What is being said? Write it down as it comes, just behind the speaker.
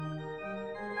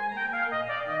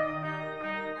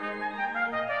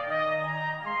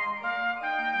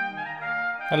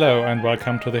Hello and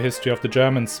welcome to the History of the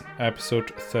Germans,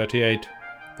 episode 38,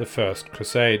 The First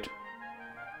Crusade.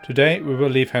 Today we will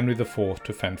leave Henry IV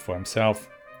to fend for himself.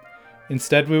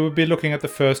 Instead we will be looking at the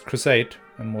First Crusade,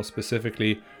 and more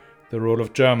specifically, the role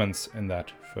of Germans in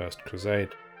that First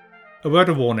Crusade. A word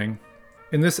of warning.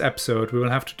 In this episode we will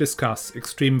have to discuss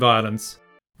extreme violence,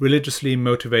 religiously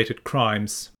motivated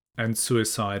crimes, and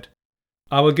suicide.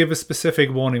 I will give a specific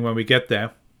warning when we get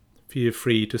there. Feel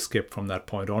free to skip from that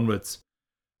point onwards.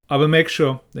 I will make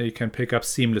sure that you can pick up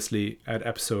seamlessly at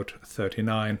episode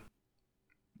 39.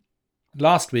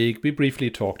 Last week we briefly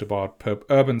talked about Pope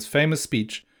Urban's famous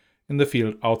speech in the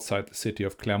field outside the city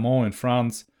of Clermont in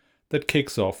France that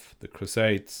kicks off the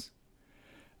Crusades.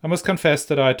 I must confess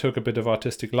that I took a bit of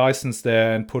artistic license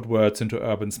there and put words into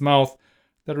Urban's mouth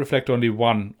that reflect only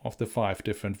one of the 5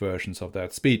 different versions of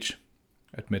that speech.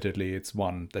 Admittedly, it's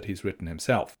one that he's written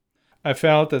himself. I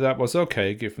felt that was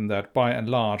okay, given that by and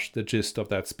large the gist of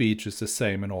that speech is the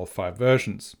same in all 5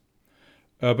 versions.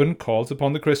 Urban calls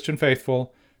upon the Christian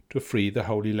faithful to free the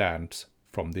Holy Land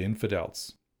from the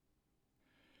infidels.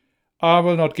 I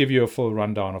will not give you a full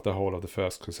rundown of the whole of the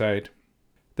First Crusade.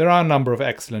 There are a number of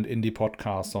excellent indie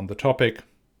podcasts on the topic,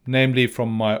 namely from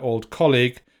my old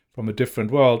colleague from a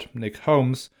different world, Nick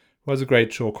Holmes, who has a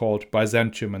great show called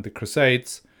Byzantium and the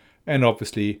Crusades, and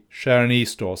obviously Sharon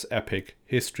Eastor's epic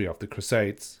History of the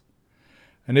Crusades.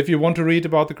 And if you want to read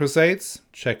about the Crusades,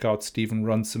 check out Stephen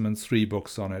Runciman's 3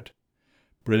 books on it.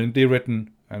 Brilliantly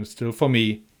written, and still for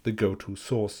me, the go-to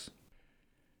source.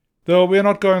 Though we are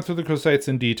not going through the Crusades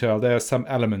in detail, there are some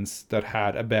elements that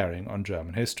had a bearing on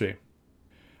German history.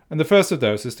 And the first of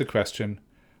those is the question,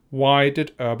 why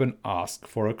did Urban ask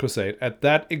for a crusade at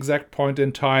that exact point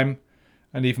in time?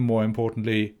 And even more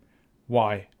importantly,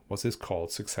 why was his call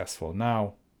successful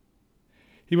now?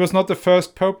 He was not the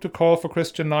first pope to call for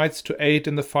Christian knights to aid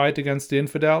in the fight against the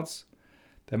infidels.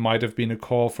 There might have been a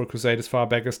call for a crusade as far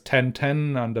back as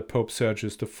 1010 under Pope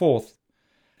Sergius IV.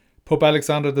 Pope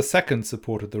Alexander II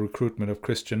supported the recruitment of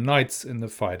Christian knights in the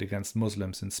fight against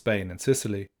Muslims in Spain and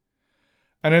Sicily.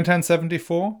 And in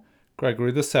 1074,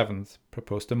 Gregory VII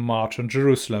proposed a march on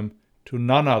Jerusalem to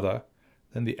none other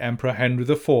than the Emperor Henry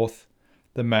IV,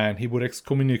 the man he would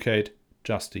excommunicate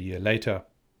just a year later.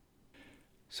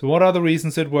 So what are the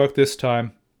reasons it worked this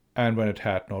time, and when it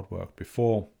had not worked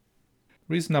before?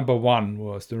 Reason number 1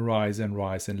 was the rise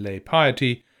in lay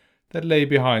piety that lay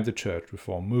behind the church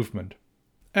reform movement.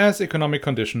 As economic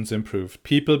conditions improved,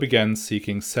 people began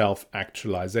seeking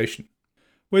self-actualization,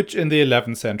 which in the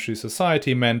 11th century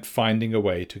society meant finding a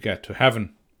way to get to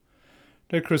heaven.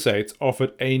 The Crusades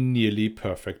offered a nearly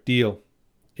perfect deal.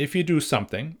 If you do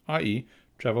something, i.e.,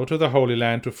 travel to the Holy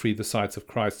Land to free the sites of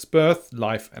Christ's birth,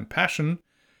 life, and passion,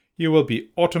 you will be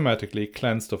automatically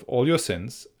cleansed of all your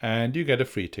sins, and you get a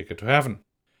free ticket to heaven.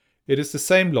 It is the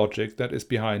same logic that is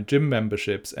behind gym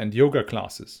memberships and yoga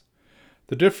classes.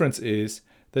 The difference is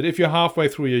that if you're halfway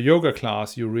through your yoga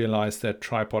class, you realize that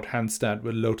tripod handstand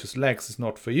with lotus legs is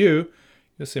not for you,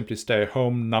 you simply stay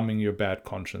home numbing your bad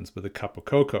conscience with a cup of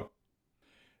cocoa.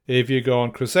 If you go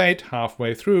on crusade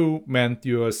halfway through meant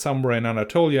you are somewhere in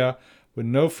Anatolia with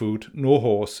no food, no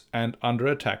horse, and under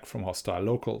attack from hostile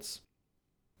locals.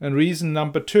 And reason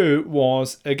number 2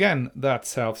 was, again, that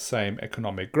self-same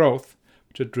economic growth,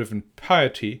 which had driven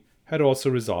piety, had also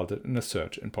resulted in a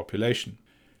surge in population,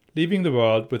 leaving the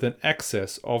world with an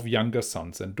excess of younger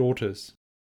sons and daughters.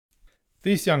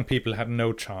 These young people had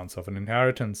no chance of an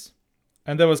inheritance,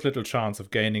 and there was little chance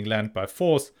of gaining land by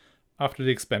force after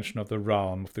the expansion of the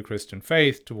realm of the Christian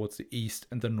faith towards the east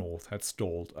and the north had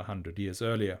stalled 100 years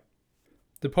earlier.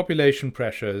 The population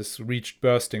pressures reached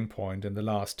bursting point in the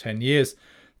last 10 years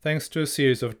thanks to a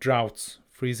series of droughts,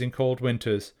 freezing cold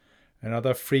winters, and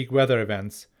other freak weather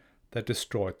events that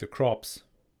destroyed the crops.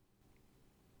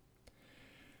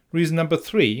 Reason number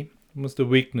 3 was the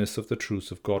weakness of the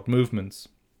Truce of God movements.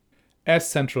 As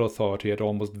central authority had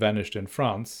almost vanished in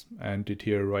France and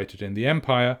deteriorated in the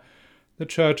empire, the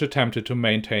church attempted to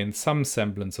maintain some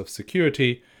semblance of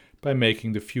security by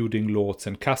making the feuding lords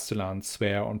and castellans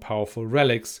swear on powerful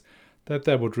relics that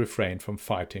they would refrain from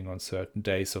fighting on certain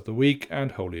days of the week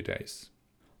and holy days.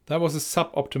 That was a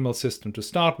suboptimal system to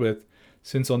start with,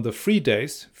 since on the free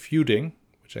days, feuding,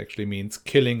 which actually means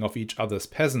killing of each other's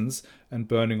peasants and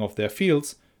burning of their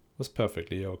fields, was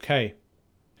perfectly okay.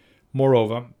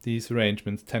 Moreover, these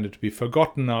arrangements tended to be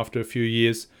forgotten after a few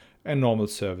years, and normal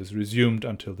service resumed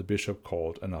until the bishop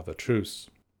called another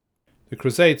truce. The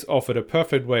Crusades offered a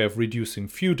perfect way of reducing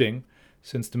feuding,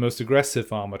 since the most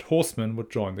aggressive armored horsemen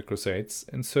would join the Crusades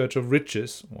in search of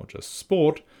riches or just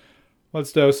sport,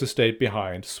 whilst those who stayed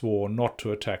behind swore not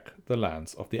to attack the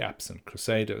lands of the absent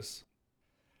Crusaders.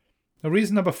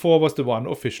 Reason number 4 was the one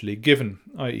officially given,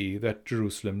 i.e. that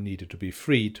Jerusalem needed to be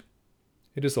freed.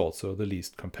 It is also the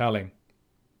least compelling.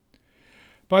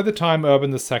 By the time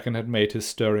Urban II had made his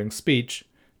stirring speech,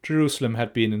 Jerusalem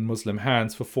had been in Muslim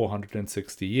hands for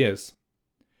 460 years.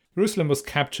 Jerusalem was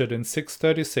captured in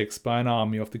 636 by an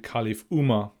army of the Caliph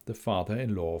Umar, the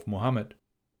father-in-law of Muhammad.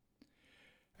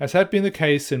 As had been the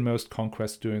case in most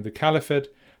conquests during the Caliphate,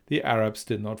 the Arabs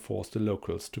did not force the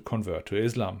locals to convert to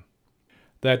Islam.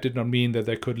 That did not mean that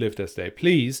they could live as they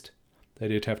pleased. They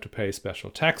did have to pay special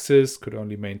taxes, could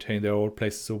only maintain their old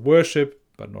places of worship,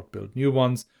 but not build new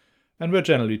ones, and were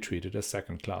generally treated as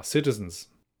second-class citizens.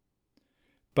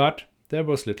 But there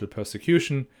was little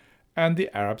persecution, and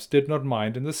the Arabs did not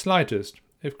mind in the slightest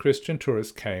if Christian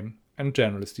tourists came and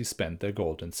generously spent their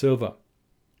gold and silver.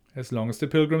 As long as the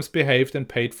pilgrims behaved and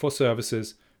paid for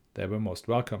services, they were most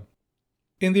welcome.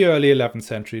 In the early 11th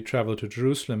century, travel to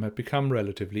Jerusalem had become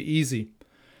relatively easy.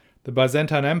 The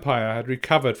Byzantine Empire had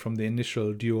recovered from the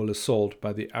initial dual assault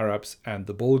by the Arabs and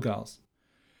the Bulgars.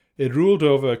 It ruled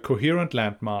over a coherent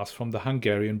landmass from the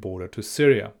Hungarian border to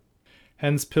Syria.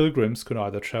 Hence, pilgrims could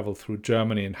either travel through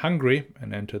Germany and Hungary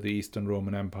and enter the Eastern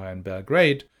Roman Empire in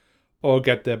Belgrade, or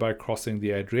get there by crossing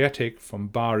the Adriatic from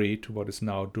Bari to what is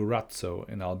now Durazzo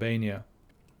in Albania.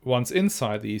 Once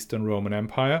inside the Eastern Roman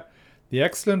Empire, the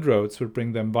excellent roads would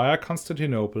bring them via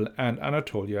Constantinople and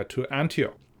Anatolia to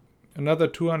Antioch. Another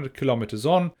 200 kilometers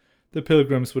on, the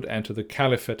pilgrims would enter the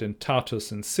Caliphate in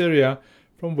Tartus in Syria,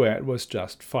 from where it was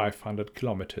just 500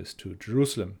 kilometers to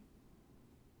Jerusalem.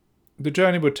 The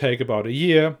journey would take about a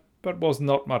year, but was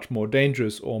not much more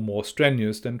dangerous or more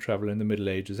strenuous than travel in the Middle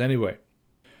Ages anyway.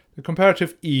 The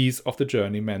comparative ease of the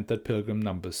journey meant that pilgrim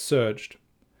numbers surged.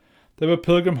 There were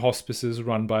pilgrim hospices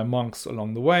run by monks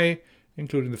along the way,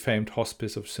 including the famed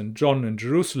Hospice of St. John in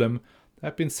Jerusalem that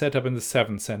had been set up in the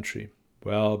 7th century,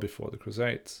 well before the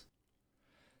Crusades.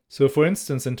 So, for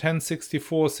instance, in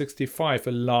 1064-65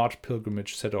 a large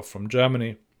pilgrimage set off from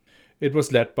Germany. It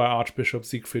was led by Archbishop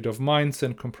Siegfried of Mainz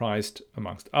and comprised,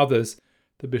 amongst others,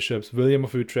 the bishops William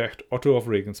of Utrecht, Otto of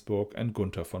Regensburg and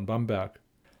Gunther von Bamberg.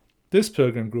 This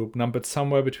pilgrim group numbered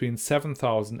somewhere between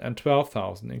 7,000 and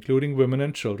 12,000, including women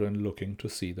and children looking to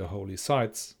see the holy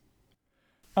sites.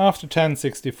 After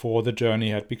 1064 the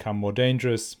journey had become more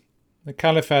dangerous. The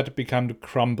Caliphate had begun to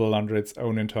crumble under its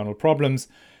own internal problems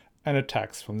and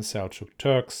attacks from the Seljuk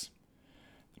Turks.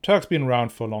 The Turks had been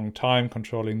around for a long time,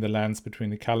 controlling the lands between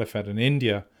the Caliphate and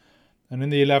India, and in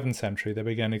the 11th century they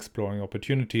began exploring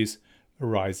opportunities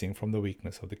arising from the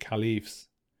weakness of the caliphs.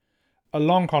 A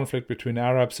long conflict between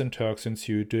Arabs and Turks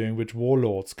ensued, during which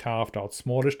warlords carved out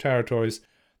smallish territories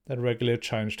that regularly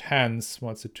changed hands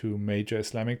once the two major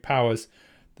Islamic powers,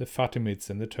 the Fatimids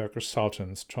and the Turkish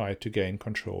Sultans, tried to gain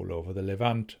control over the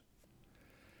Levant.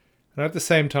 And at the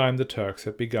same time the Turks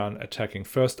had begun attacking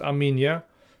first Armenia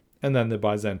and then the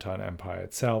Byzantine Empire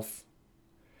itself.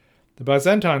 The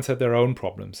Byzantines had their own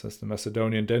problems, as the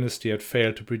Macedonian dynasty had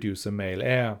failed to produce a male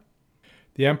heir.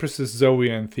 The Empresses Zoe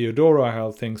and Theodora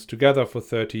held things together for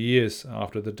 30 years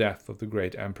after the death of the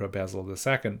great Emperor Basil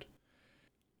II.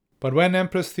 But when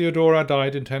Empress Theodora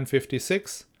died in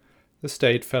 1056, the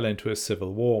state fell into a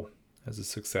civil war, as a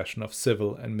succession of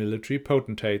civil and military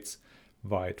potentates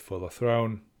vied for the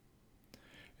throne.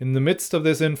 In the midst of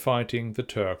this infighting, the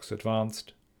Turks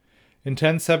advanced. In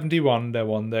 1071 they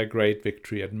won their great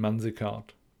victory at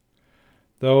Manzikert.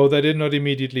 Though they did not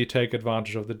immediately take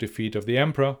advantage of the defeat of the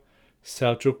emperor,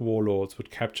 Seljuk warlords would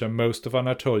capture most of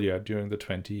Anatolia during the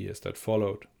 20 years that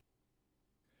followed.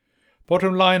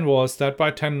 Bottom line was that by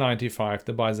 1095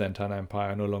 the Byzantine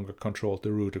Empire no longer controlled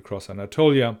the route across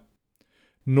Anatolia,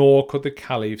 nor could the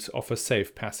caliphs offer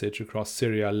safe passage across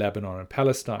Syria, Lebanon and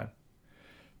Palestine.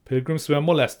 Pilgrims were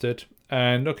molested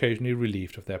and occasionally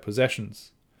relieved of their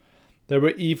possessions. There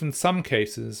were even some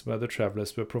cases where the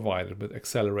travellers were provided with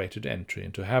accelerated entry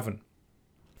into heaven.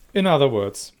 In other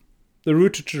words, the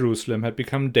route to Jerusalem had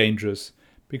become dangerous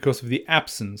because of the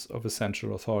absence of a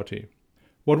central authority.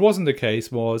 What wasn't the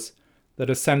case was that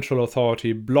a central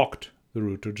authority blocked the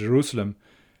route to Jerusalem,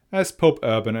 as Pope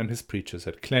Urban and his preachers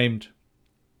had claimed.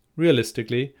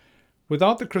 Realistically,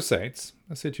 without the Crusades,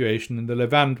 a situation in the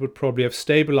Levant would probably have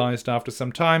stabilized after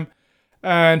some time,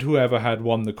 and whoever had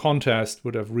won the contest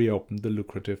would have reopened the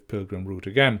lucrative pilgrim route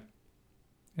again.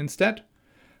 Instead,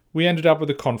 we ended up with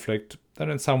a conflict that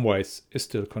in some ways is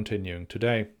still continuing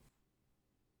today.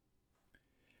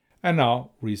 And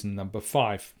now, reason number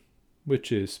 5,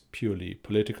 which is purely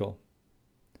political.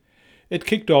 It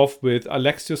kicked off with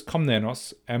Alexius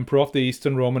Komnenos, Emperor of the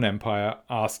Eastern Roman Empire,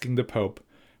 asking the Pope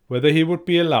whether he would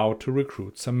be allowed to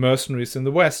recruit some mercenaries in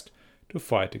the West to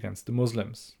fight against the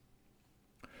Muslims.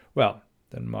 Well,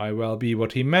 That might well be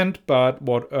what he meant, but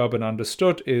what Urban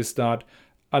understood is that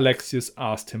Alexius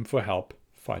asked him for help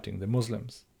fighting the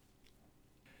Muslims.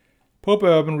 Pope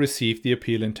Urban received the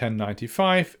appeal in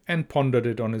 1095 and pondered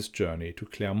it on his journey to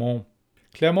Clermont.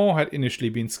 Clermont had initially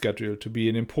been scheduled to be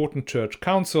an important church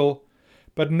council,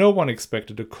 but no one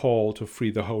expected a call to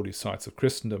free the holy sites of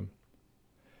Christendom.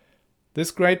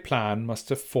 This great plan must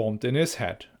have formed in his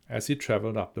head as he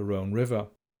travelled up the Rhone River.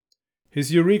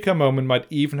 His eureka moment might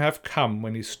even have come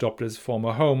when he stopped at his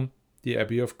former home, the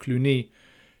Abbey of Cluny,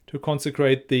 to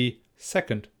consecrate the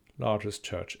second largest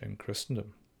church in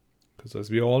Christendom. Because as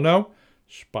we all know,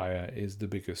 Speyer is the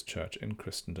biggest church in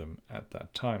Christendom at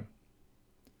that time.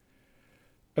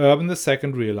 Urban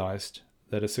II realized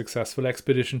that a successful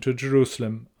expedition to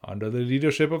Jerusalem under the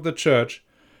leadership of the church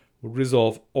would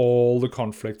resolve all the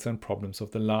conflicts and problems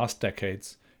of the last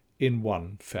decades in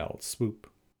one fell swoop.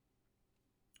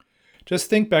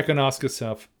 Just think back and ask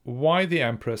yourself why the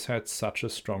emperors had such a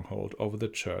stronghold over the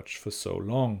church for so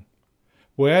long.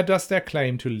 Where does their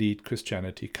claim to lead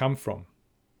Christianity come from?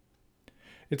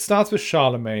 It starts with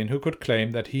Charlemagne, who could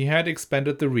claim that he had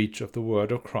expanded the reach of the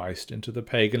word of Christ into the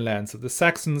pagan lands of the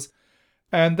Saxons,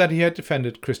 and that he had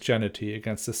defended Christianity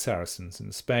against the Saracens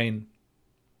in Spain.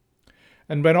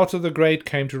 And when Otto the Great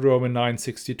came to Rome in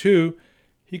 962,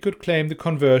 he could claim the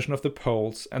conversion of the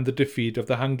Poles and the defeat of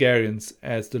the Hungarians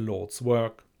as the Lord's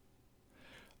work.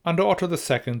 Under Otto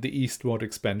II, the eastward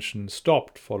expansion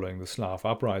stopped following the Slav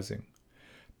uprising.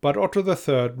 But Otto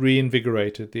III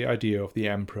reinvigorated the idea of the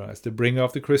emperor as the bringer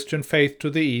of the Christian faith to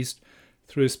the east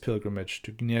through his pilgrimage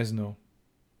to Gniezno.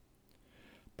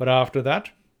 But after that,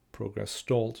 progress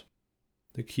stalled.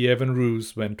 The Kievan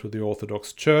Rus went to the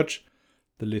Orthodox Church,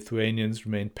 the Lithuanians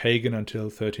remained pagan until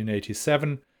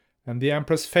 1387, and the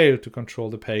emperors failed to control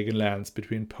the pagan lands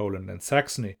between Poland and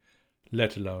Saxony,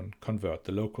 let alone convert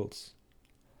the locals.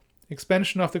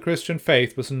 Expansion of the Christian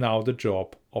faith was now the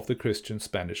job of the Christian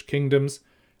Spanish kingdoms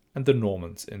and the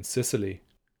Normans in Sicily.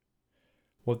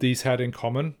 What these had in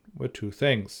common were two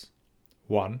things.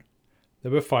 One, they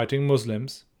were fighting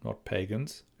Muslims, not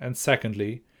pagans, and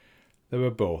secondly, they were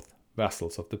both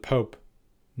vassals of the Pope,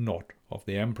 not of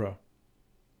the Emperor.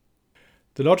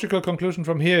 The logical conclusion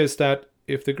from here is that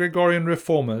if the Gregorian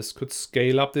reformers could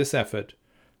scale up this effort,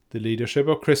 the leadership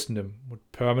of Christendom would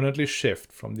permanently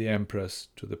shift from the emperors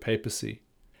to the papacy.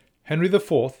 Henry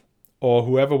IV, or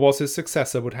whoever was his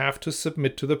successor, would have to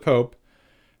submit to the Pope,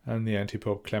 and the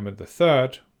anti-Pope Clement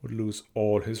III would lose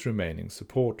all his remaining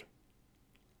support.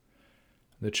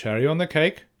 The cherry on the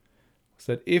cake was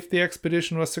that if the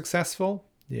expedition was successful,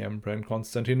 the Emperor in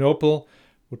Constantinople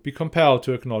would be compelled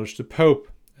to acknowledge the Pope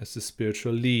as the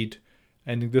spiritual lead,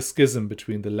 ending the schism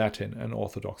between the Latin and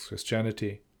Orthodox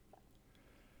Christianity.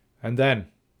 And then,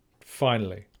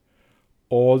 finally,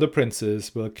 all the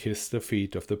princes will kiss the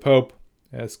feet of the Pope,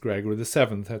 as Gregory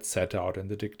VII had set out in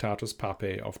the Dictatus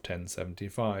Papae of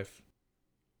 1075.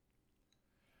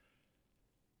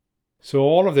 So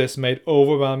all of this made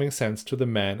overwhelming sense to the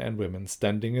men and women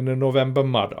standing in the November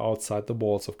mud outside the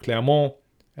walls of Clermont,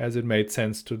 as it made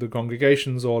sense to the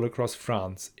congregations all across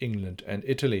France, England, and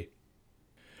Italy.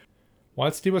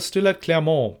 Whilst he was still at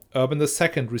Clermont, Urban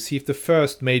II received the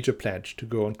first major pledge to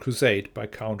go on crusade by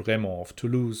Count Raymond of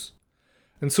Toulouse.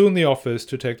 And soon the offers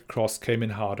to take the cross came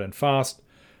in hard and fast.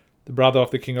 The brother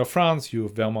of the King of France, Hugh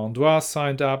of Vermandois,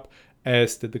 signed up,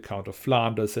 as did the Count of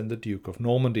Flanders and the Duke of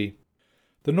Normandy.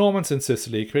 The Normans in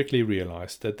Sicily quickly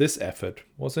realized that this effort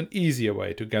was an easier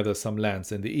way to gather some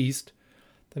lands in the east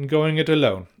than going it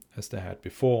alone, as they had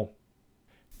before.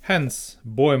 Hence,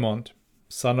 Bohemond,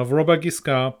 son of Robert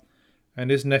Guiscard, and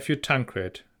his nephew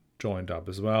Tancred joined up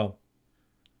as well.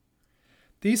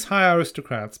 These high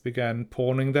aristocrats began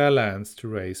pawning their lands to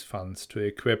raise funds to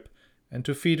equip and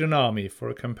to feed an army for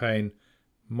a campaign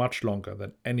much longer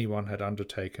than anyone had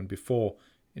undertaken before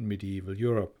in medieval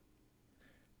Europe.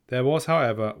 There was,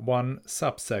 however, one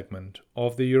sub-segment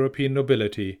of the European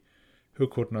nobility who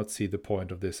could not see the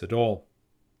point of this at all: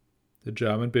 the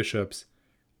German bishops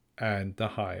and the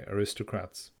high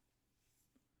aristocrats.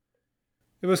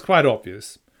 It was quite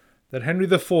obvious that Henry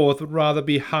IV would rather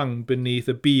be hung beneath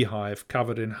a beehive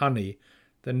covered in honey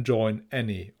than join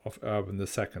any of Urban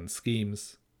II's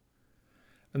schemes.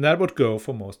 And that would go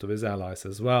for most of his allies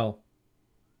as well.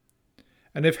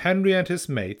 And if Henry and his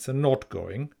mates are not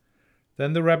going,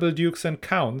 then the rebel dukes and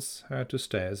counts had to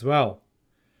stay as well.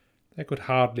 They could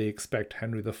hardly expect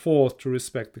Henry IV to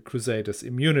respect the Crusaders'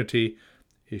 immunity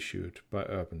issued by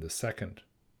Urban II.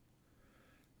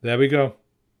 There we go.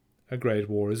 A great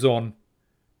war is on,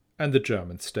 and the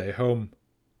Germans stay home.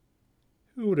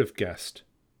 Who would have guessed?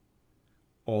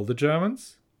 All the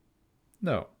Germans?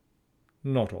 No,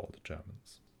 not all the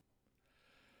Germans.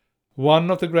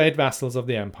 One of the great vassals of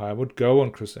the empire would go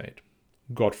on crusade,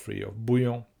 Godfrey of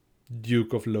Bouillon,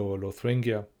 Duke of Lower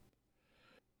Lothringia.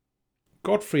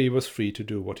 Godfrey was free to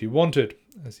do what he wanted,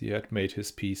 as he had made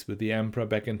his peace with the emperor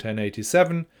back in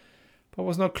 1087, but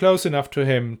was not close enough to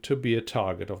him to be a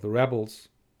target of the rebels.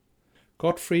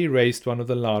 Godfrey raised one of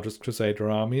the largest crusader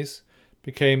armies,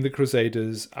 became the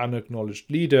crusaders' unacknowledged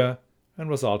leader, and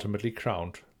was ultimately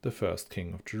crowned the first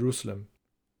king of Jerusalem.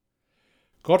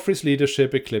 Godfrey's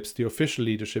leadership eclipsed the official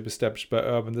leadership established by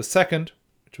Urban II,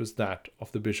 which was that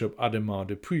of the Bishop Adhemar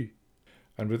de Puy,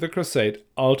 and with the crusade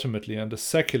ultimately under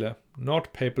secular,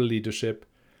 not papal leadership,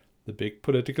 the big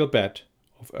political bet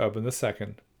of Urban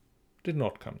II did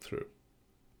not come through.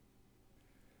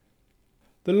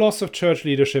 The loss of church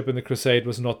leadership in the crusade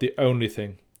was not the only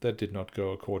thing that did not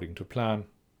go according to plan.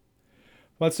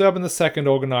 Whilst Urban II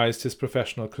organized his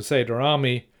professional crusader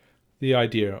army, the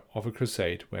idea of a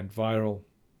crusade went viral.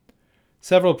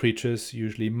 Several preachers,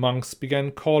 usually monks, began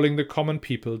calling the common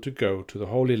people to go to the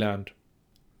Holy Land.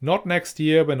 Not next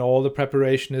year when all the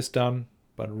preparation is done,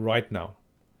 but right now.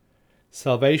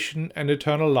 Salvation and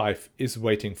eternal life is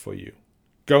waiting for you.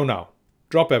 Go now,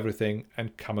 drop everything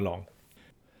and come along.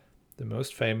 The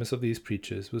most famous of these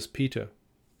preachers was Peter,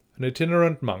 an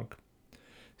itinerant monk.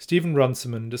 Stephen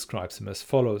Runciman describes him as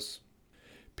follows.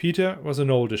 Peter was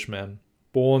an oldish man,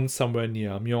 born somewhere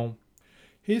near Amiens.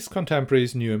 His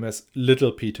contemporaries knew him as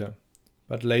Little Peter,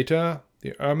 but later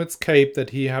the hermit's cape that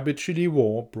he habitually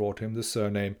wore brought him the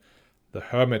surname the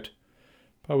Hermit,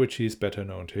 by which he is better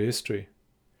known to history.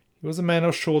 He was a man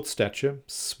of short stature,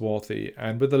 swarthy,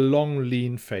 and with a long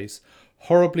lean face,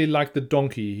 horribly like the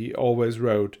donkey he always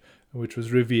rode, which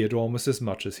was revered almost as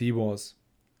much as he was.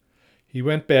 He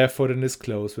went barefoot and his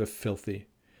clothes were filthy.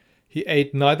 He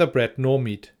ate neither bread nor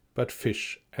meat, but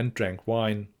fish and drank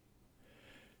wine.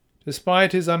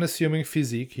 Despite his unassuming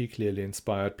physique, he clearly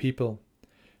inspired people.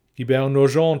 Guibert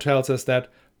Nogent tells us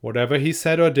that, whatever he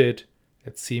said or did,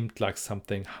 it seemed like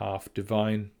something half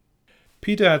divine.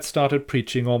 Peter had started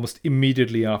preaching almost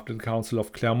immediately after the Council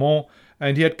of Clermont,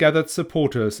 and he had gathered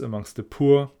supporters amongst the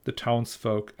poor, the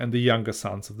townsfolk, and the younger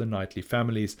sons of the knightly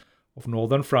families of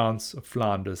northern France, of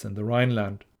Flanders, and the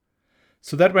Rhineland.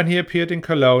 So that when he appeared in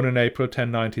Cologne in April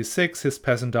 1096, his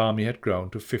peasant army had grown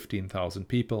to 15,000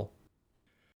 people.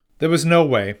 There was no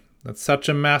way that such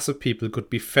a mass of people could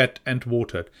be fed and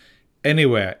watered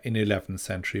anywhere in 11th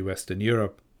century Western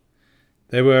Europe.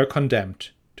 They were condemned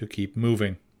to keep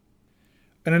moving.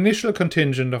 An initial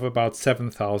contingent of about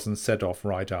 7,000 set off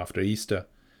right after Easter.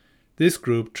 This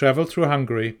group travelled through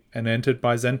Hungary and entered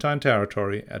Byzantine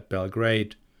territory at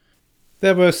Belgrade.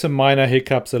 There were some minor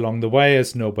hiccups along the way,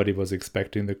 as nobody was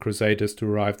expecting the Crusaders to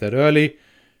arrive that early,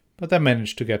 but they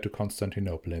managed to get to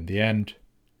Constantinople in the end.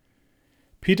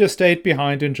 Peter stayed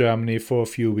behind in Germany for a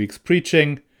few weeks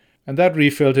preaching, and that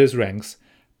refilled his ranks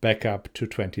back up to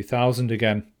 20,000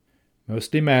 again,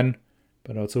 mostly men,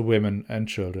 but also women and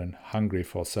children hungry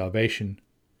for salvation.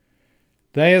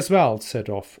 They as well set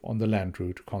off on the land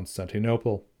route to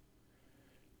Constantinople.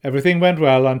 Everything went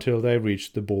well until they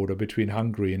reached the border between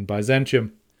Hungary and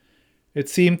Byzantium. It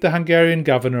seemed the Hungarian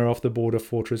governor of the border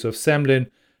fortress of Semlin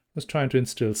was trying to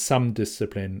instill some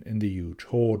discipline in the huge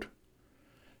horde.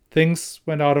 Things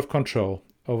went out of control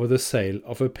over the sale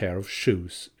of a pair of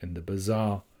shoes in the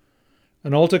bazaar.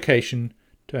 An altercation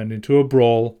turned into a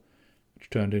brawl, which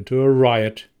turned into a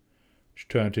riot, which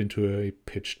turned into a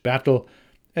pitched battle,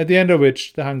 at the end of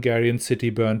which the Hungarian city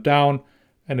burned down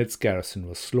and its garrison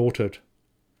was slaughtered.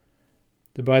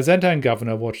 The Byzantine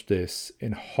governor watched this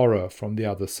in horror from the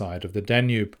other side of the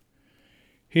Danube.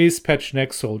 His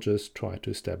Pechnek soldiers tried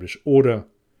to establish order,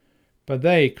 but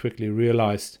they quickly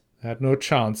realized they had no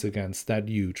chance against that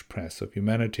huge press of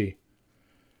humanity.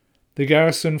 The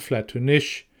garrison fled to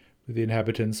Niš, with the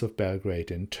inhabitants of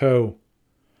Belgrade in tow.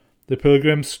 The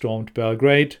pilgrims stormed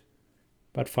Belgrade,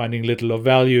 but finding little of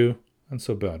value, and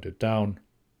so burned it down.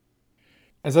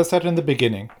 As I said in the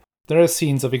beginning, there are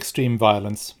scenes of extreme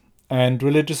violence and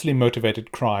religiously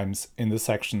motivated crimes in the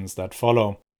sections that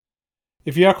follow.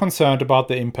 If you are concerned about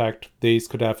the impact these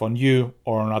could have on you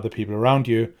or on other people around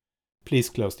you, please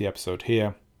close the episode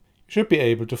here. You should be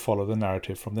able to follow the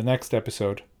narrative from the next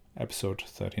episode, episode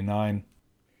 39.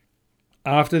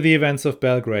 After the events of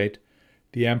Belgrade,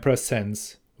 the emperor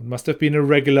sends what must have been a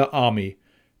regular army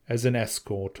as an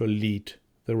escort to lead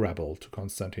the rebel to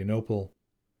Constantinople.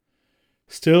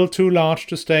 Still too large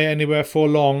to stay anywhere for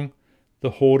long,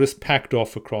 the horde is packed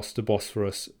off across the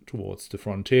Bosphorus towards the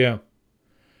frontier.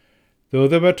 Though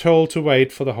they were told to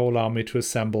wait for the whole army to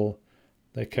assemble,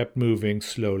 they kept moving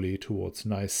slowly towards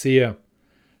Nicaea,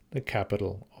 the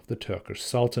capital of the Turkish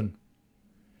Sultan.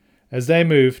 As they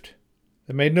moved,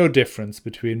 there made no difference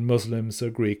between Muslims or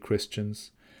Greek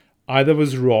Christians. Either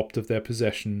was robbed of their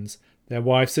possessions, their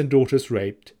wives and daughters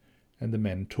raped, and the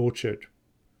men tortured.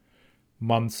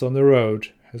 Months on the road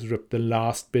has ripped the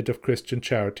last bit of Christian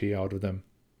charity out of them.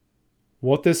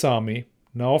 What this army,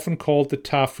 now often called the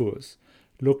Tafurs,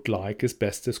 looked like is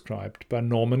best described by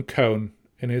Norman Cohn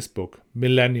in his book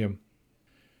Millennium.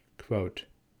 Quote,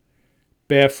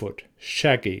 barefoot,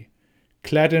 shaggy,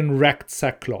 clad in ragged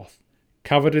sackcloth,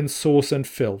 covered in sores and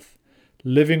filth,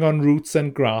 living on roots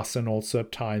and grass and also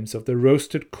at times of the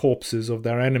roasted corpses of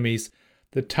their enemies,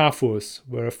 the Tafurs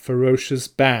were a ferocious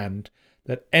band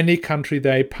that any country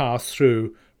they passed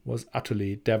through was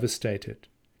utterly devastated.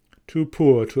 Too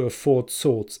poor to afford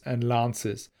swords and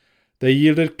lances, they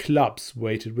yielded clubs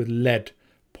weighted with lead,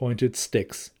 pointed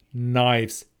sticks,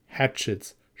 knives,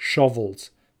 hatchets,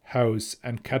 shovels, hoes,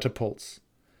 and catapults.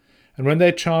 And when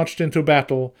they charged into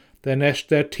battle, they gnashed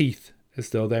their teeth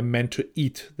as though they meant to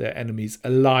eat their enemies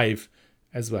alive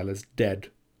as well as dead.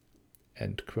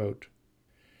 End quote.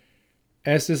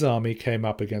 As this army came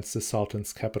up against the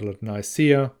Sultan's capital at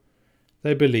Nicaea,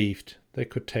 they believed they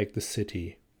could take the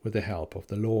city with the help of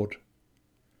the Lord.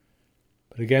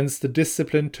 But against the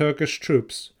disciplined Turkish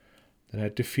troops that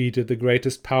had defeated the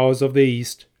greatest powers of the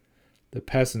East, the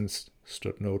peasants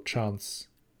stood no chance.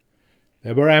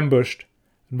 They were ambushed,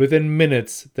 and within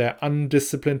minutes their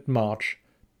undisciplined march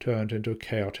turned into a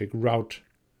chaotic rout.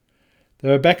 They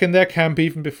were back in their camp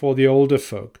even before the older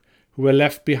folk who were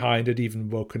left behind had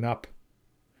even woken up.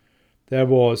 There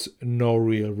was no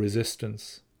real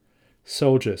resistance.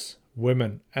 Soldiers,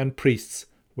 women, and priests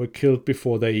were killed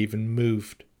before they even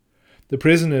moved. The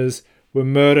prisoners were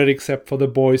murdered except for the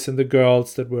boys and the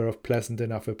girls that were of pleasant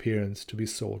enough appearance to be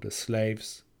sold as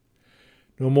slaves.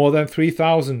 No more than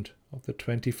 3,000 of the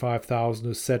 25,000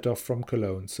 who set off from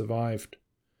Cologne survived.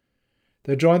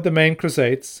 They joined the main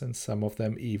crusades, and some of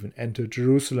them even entered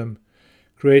Jerusalem,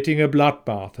 creating a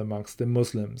bloodbath amongst the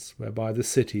Muslims, whereby the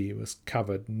city was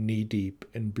covered knee-deep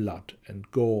in blood and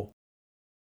gore.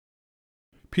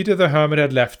 Peter the Hermit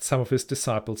had left some of his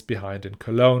disciples behind in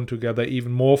Cologne to gather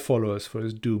even more followers for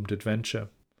his doomed adventure.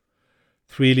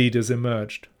 3 leaders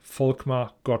emerged,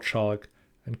 Volkmar, Gottschalk,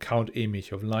 and Count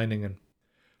Emich of Leiningen.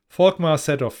 Volkmar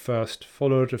set off first,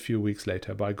 followed a few weeks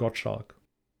later by Gottschalk.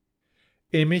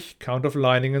 Emich, Count of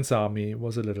Leiningen's army,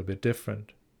 was a little bit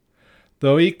different.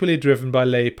 Though equally driven by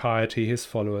lay piety, his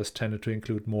followers tended to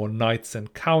include more knights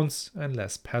and counts and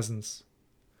less peasants.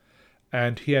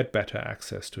 And he had better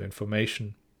access to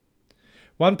information.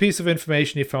 One piece of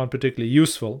information he found particularly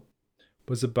useful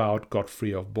was about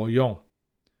Godfrey of Bouillon.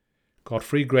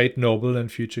 Godfrey, great noble and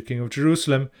future king of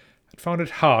Jerusalem, had found it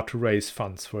hard to raise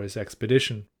funds for his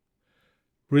expedition.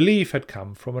 Relief had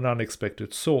come from an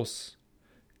unexpected source.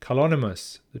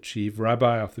 Kalonymus, the chief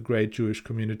rabbi of the great Jewish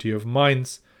community of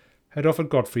Mainz, had offered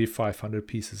Godfrey 500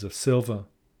 pieces of silver.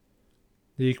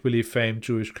 The equally famed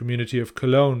Jewish community of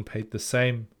Cologne paid the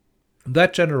same.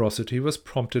 That generosity was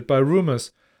prompted by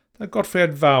rumors that Godfrey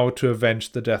had vowed to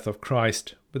avenge the death of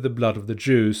Christ with the blood of the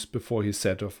Jews before he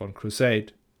set off on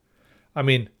crusade. I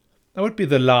mean, I would be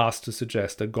the last to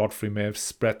suggest that Godfrey may have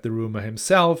spread the rumor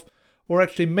himself or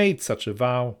actually made such a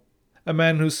vow. A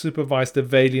man who supervised the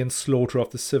valiant slaughter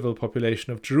of the civil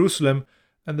population of Jerusalem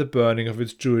and the burning of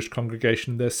its Jewish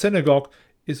congregation in their synagogue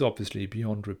is obviously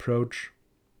beyond reproach.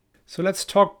 So let's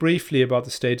talk briefly about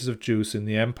the status of Jews in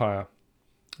the empire.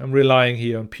 I'm relying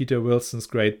here on Peter Wilson's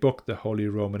great book, The Holy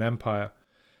Roman Empire,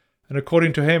 and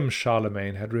according to him,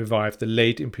 Charlemagne had revived the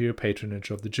late imperial patronage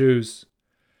of the Jews.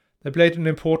 They played an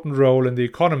important role in the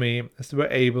economy as they were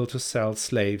able to sell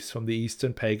slaves from the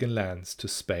eastern pagan lands to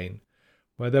Spain,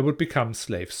 where they would become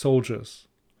slave soldiers.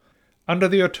 Under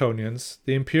the Ottonians,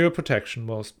 the imperial protection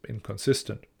was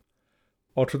inconsistent.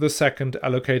 Otto II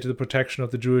allocated the protection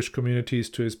of the Jewish communities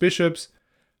to his bishops,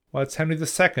 whilst Henry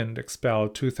II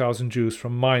expelled 2,000 Jews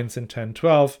from Mainz in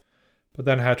 1012, but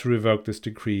then had to revoke this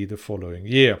decree the following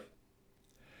year.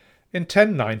 In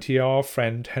 1090, our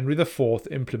friend Henry IV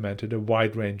implemented a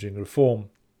wide-ranging reform.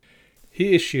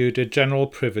 He issued a general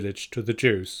privilege to the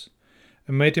Jews,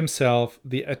 and made himself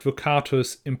the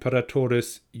Advocatus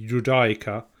Imperatoris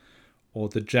Judaica, or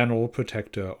the general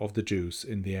protector of the Jews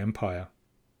in the empire.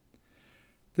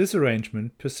 This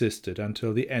arrangement persisted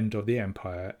until the end of the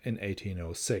empire in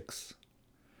 1806.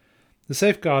 The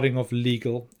safeguarding of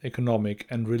legal, economic,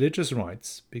 and religious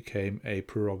rights became a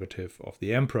prerogative of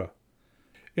the emperor.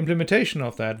 Implementation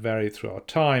of that varied throughout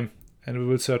time, and we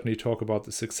will certainly talk about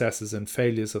the successes and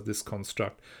failures of this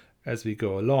construct as we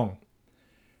go along.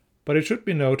 But it should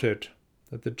be noted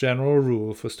that the general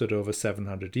rule stood over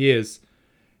 700 years,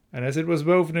 and as it was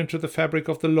woven into the fabric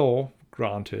of the law,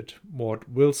 granted what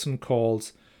Wilson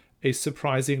calls a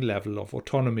surprising level of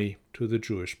autonomy to the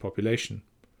Jewish population,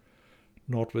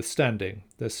 notwithstanding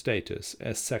their status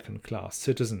as second-class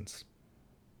citizens.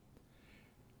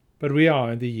 But we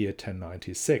are in the year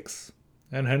 1096,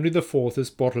 and Henry IV is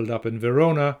bottled up in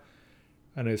Verona,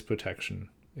 and his protection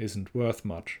isn't worth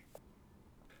much.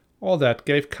 All that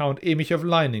gave Count Emich of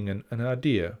Leiningen an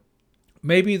idea.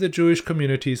 Maybe the Jewish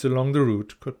communities along the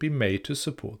route could be made to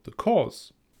support the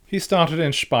cause. He started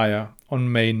in Speyer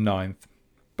on May 9th,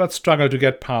 but struggled to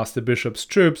get past the bishop's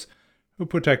troops who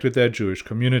protected their Jewish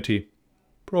community,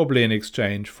 probably in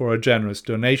exchange for a generous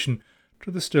donation to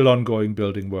the still ongoing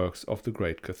building works of the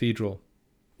great cathedral.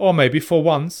 Or maybe for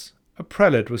once, a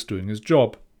prelate was doing his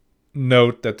job.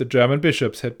 Note that the German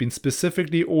bishops had been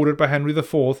specifically ordered by Henry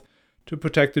IV to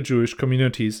protect the Jewish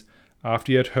communities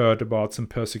after he had heard about some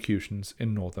persecutions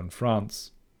in northern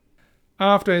France.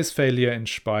 After his failure in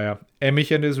Speyer,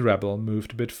 Emich and his rebel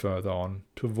moved a bit further on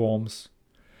to Worms.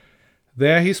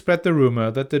 There he spread the rumor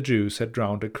that the Jews had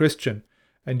drowned a Christian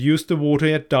and used the water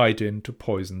he had died in to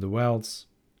poison the wells.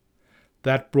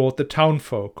 That brought the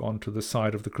townfolk onto the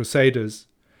side of the Crusaders,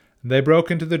 and they broke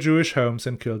into the Jewish homes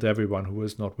and killed everyone who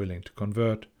was not willing to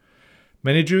convert.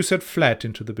 Many Jews had fled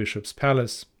into the bishop's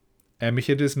palace. Emich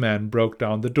and his men broke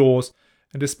down the doors,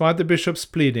 and despite the bishop's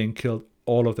pleading, killed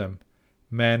all of them,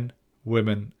 men,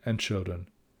 women, and children,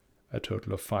 a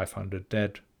total of 500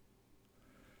 dead.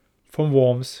 From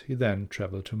Worms he then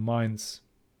travelled to Mainz.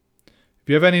 If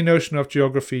you have any notion of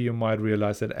geography, you might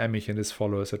realize that Emich and his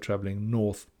followers are travelling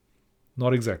north,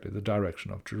 not exactly the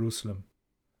direction of Jerusalem.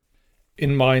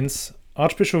 In Mainz,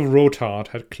 Archbishop Rothard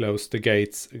had closed the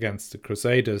gates against the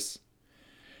Crusaders.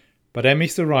 But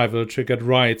Emich's arrival triggered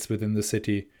riots within the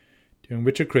city, during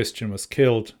which a Christian was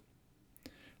killed.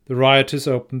 The rioters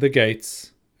open the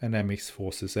gates, and Emich's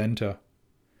forces enter.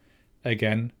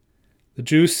 Again, the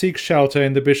Jews seek shelter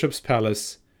in the bishop's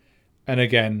palace, and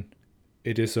again,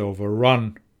 it is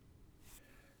overrun.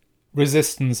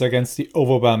 Resistance against the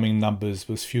overwhelming numbers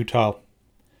was futile.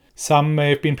 Some may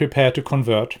have been prepared to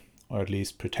convert, or at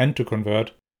least pretend to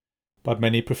convert, but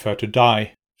many preferred to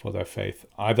die for their faith,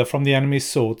 either from the enemy's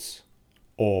swords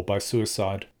or by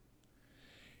suicide.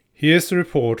 Here is the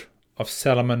report of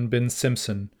Salomon bin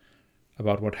Simson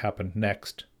about what happened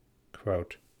next.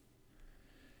 Quote,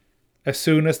 as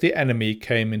soon as the enemy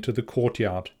came into the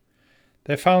courtyard,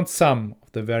 they found some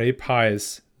of the very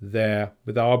pious there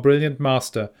with our brilliant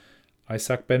master,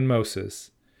 Isaac ben Moses.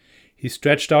 He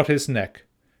stretched out his neck,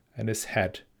 and his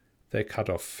head they cut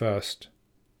off first.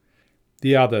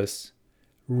 The others,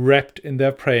 wrapped in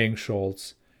their praying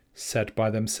shawls, sat by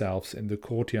themselves in the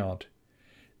courtyard,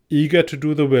 eager to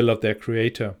do the will of their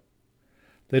Creator.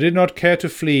 They did not care to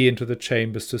flee into the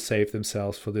chambers to save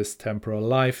themselves for this temporal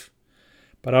life,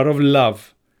 but out of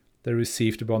love they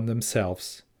received upon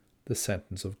themselves the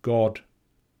sentence of God.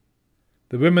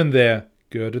 The women there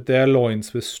girded their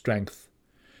loins with strength,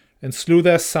 and slew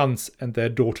their sons and their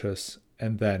daughters,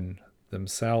 and then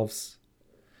themselves.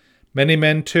 Many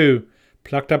men, too,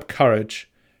 plucked up courage,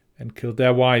 and killed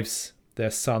their wives,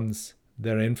 their sons,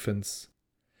 their infants.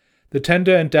 The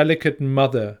tender and delicate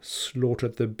mother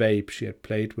slaughtered the babe she had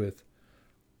played with.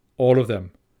 All of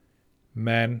them,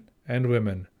 men and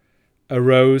women,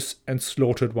 arose and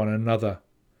slaughtered one another.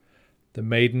 The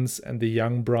maidens and the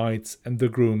young brides and the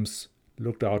grooms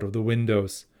looked out of the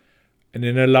windows, and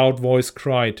in a loud voice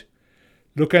cried,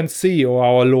 Look and see, O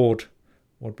our Lord,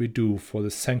 what we do for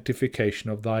the sanctification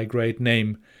of thy great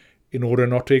name, in order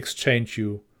not to exchange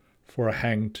you for a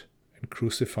hanged and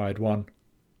crucified one.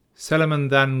 Salomon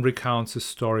then recounts the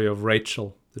story of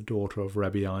Rachel, the daughter of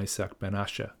Rabbi Isaac ben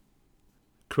Asher.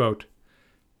 Quote,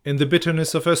 in the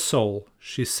bitterness of her soul,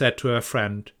 she said to her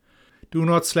friend, Do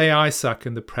not slay Isaac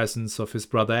in the presence of his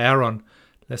brother Aaron,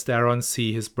 lest Aaron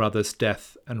see his brother's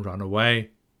death and run away.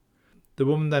 The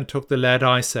woman then took the lad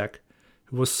Isaac,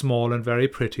 who was small and very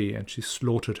pretty, and she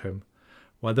slaughtered him,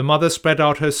 while the mother spread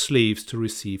out her sleeves to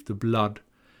receive the blood,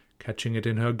 catching it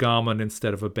in her garment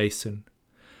instead of a basin.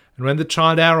 And when the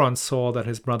child Aaron saw that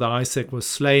his brother Isaac was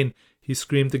slain, he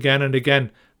screamed again and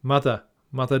again, Mother,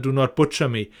 Mother, do not butcher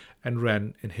me, and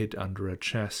ran and hid under a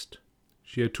chest.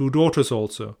 She had 2 daughters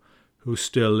also, who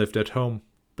still lived at home,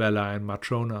 Bella and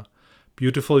Matrona,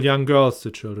 beautiful young girls,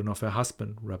 the children of her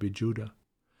husband, Rabbi Judah.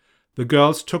 The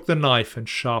girls took the knife and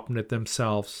sharpened it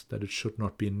themselves, that it should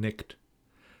not be nicked.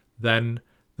 Then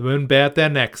the women bared their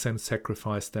necks and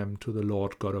sacrificed them to the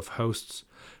Lord God of hosts,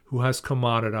 who has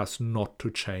commanded us not to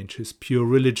change his pure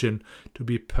religion to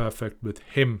be perfect with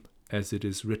him, as it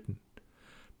is written.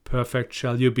 Perfect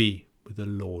shall you be with the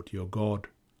Lord your God.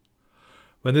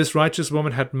 When this righteous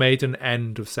woman had made an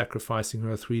end of sacrificing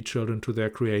her 3 children to their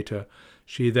Creator,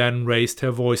 she then raised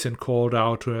her voice and called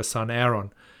out to her son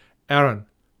Aaron, "Aaron,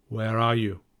 where are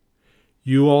you?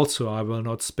 You also I will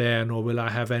not spare, nor will I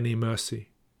have any mercy."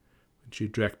 And she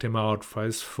dragged him out by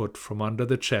his foot from under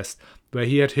the chest where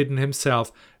he had hidden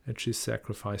himself, and she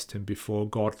sacrificed him before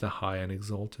God the High and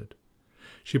Exalted.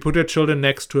 She put her children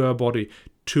next to her body,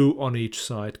 2 on each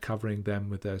side, covering them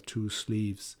with their 2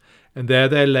 sleeves. And there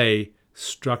they lay,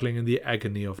 struggling in the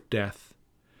agony of death.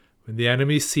 When the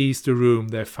enemy seized the room,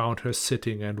 they found her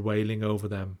sitting and wailing over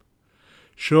them.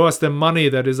 "Show us the money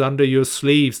that is under your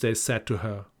sleeves," they said to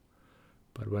her.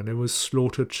 But when it was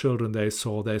slaughtered children they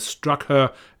saw, they struck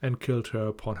her and killed her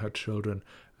upon her children,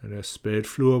 and her spirit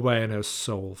flew away and her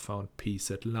soul found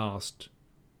peace at last.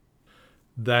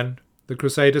 Then the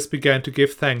Crusaders began to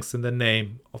give thanks in the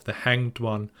name of the Hanged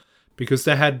One, because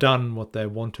they had done what they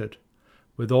wanted,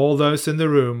 with all those in the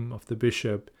room of the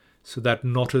bishop, so that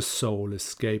not a soul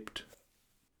escaped.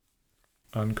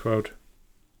 Unquote.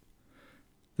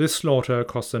 This slaughter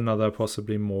cost another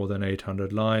possibly more than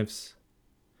 800 lives.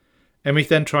 Emich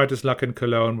then tried his luck in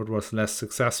Cologne, but was less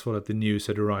successful as the news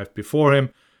had arrived before him,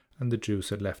 and the Jews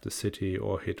had left the city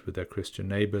or hid with their Christian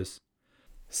neighbours.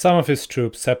 Some of his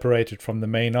troops separated from the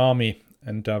main army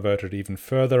and diverted even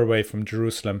further away from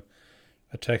Jerusalem,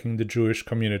 attacking the Jewish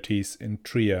communities in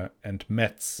Trier and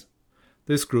Metz.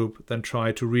 This group then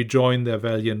tried to rejoin their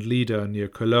valiant leader near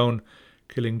Cologne,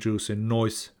 killing Jews in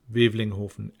Neuss,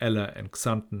 Wevlinghofen, Eller and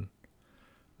Xanten.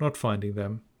 Not finding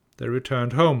them, they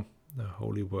returned home, the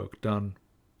holy work done.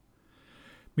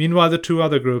 Meanwhile, the 2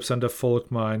 other groups under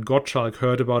Volkmar and Gottschalk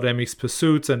heard about Emich's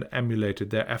pursuits and emulated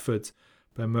their efforts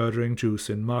by murdering Jews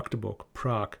in Magdeburg,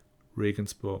 Prague,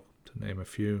 Regensburg, to name a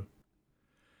few.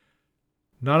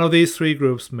 None of these 3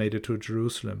 groups made it to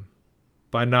Jerusalem.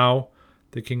 By now,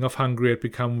 the king of Hungary had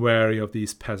become wary of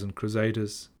these peasant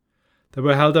crusaders. They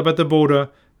were held up at the border,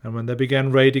 and when they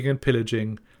began raiding and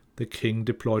pillaging, the king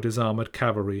deployed his armored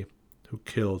cavalry, who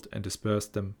killed and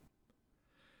dispersed them.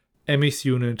 Emich's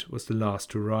unit was the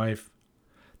last to arrive.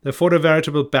 They fought a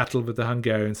veritable battle with the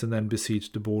Hungarians and then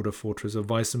besieged the border fortress of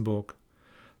Weissenburg.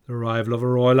 The arrival of a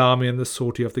royal army and the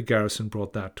sortie of the garrison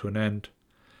brought that to an end.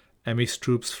 Emich's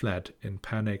troops fled in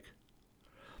panic.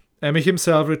 Emich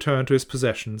himself returned to his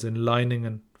possessions in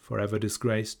Leiningen, forever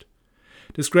disgraced.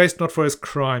 Disgraced not for his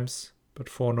crimes, but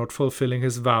for not fulfilling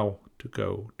his vow to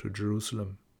go to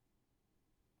Jerusalem.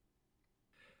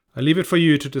 I leave it for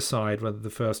you to decide whether the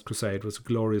First Crusade was a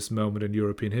glorious moment in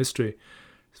European history.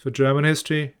 As for German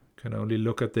history, I can only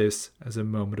look at this as a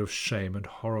moment of shame and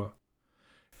horror.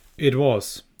 It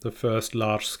was the first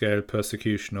large-scale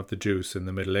persecution of the Jews in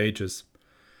the Middle Ages,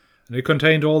 and it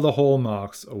contained all the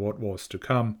hallmarks of what was to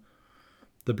come: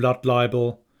 the blood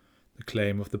libel, the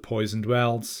claim of the poisoned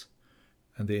wells,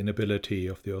 and the inability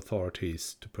of the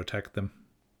authorities to protect them.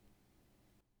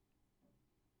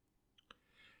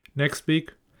 Next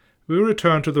week, we will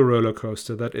return to the roller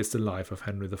coaster that is the life of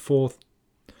Henry IV.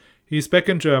 He is back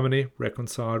in Germany,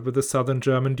 reconciled with the southern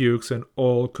German dukes, and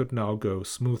all could now go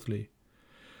smoothly.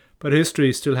 But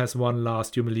history still has one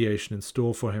last humiliation in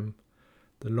store for him: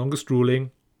 the longest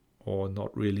ruling, or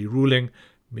not really ruling,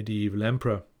 medieval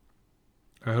emperor.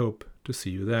 I hope to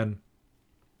see you then.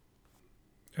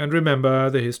 And remember,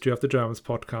 the History of the Germans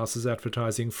podcast is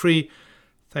advertising free,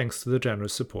 thanks to the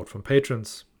generous support from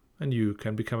patrons. And you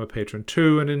can become a patron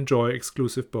too and enjoy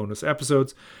exclusive bonus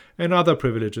episodes and other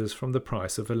privileges from the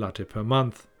price of a latte per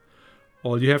month.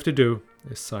 All you have to do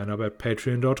is sign up at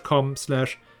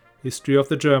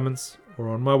patreon.com/historyofthegermans or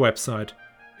on my website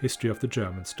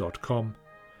historyofthegermans.com.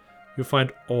 You'll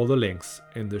find all the links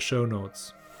in the show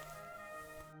notes.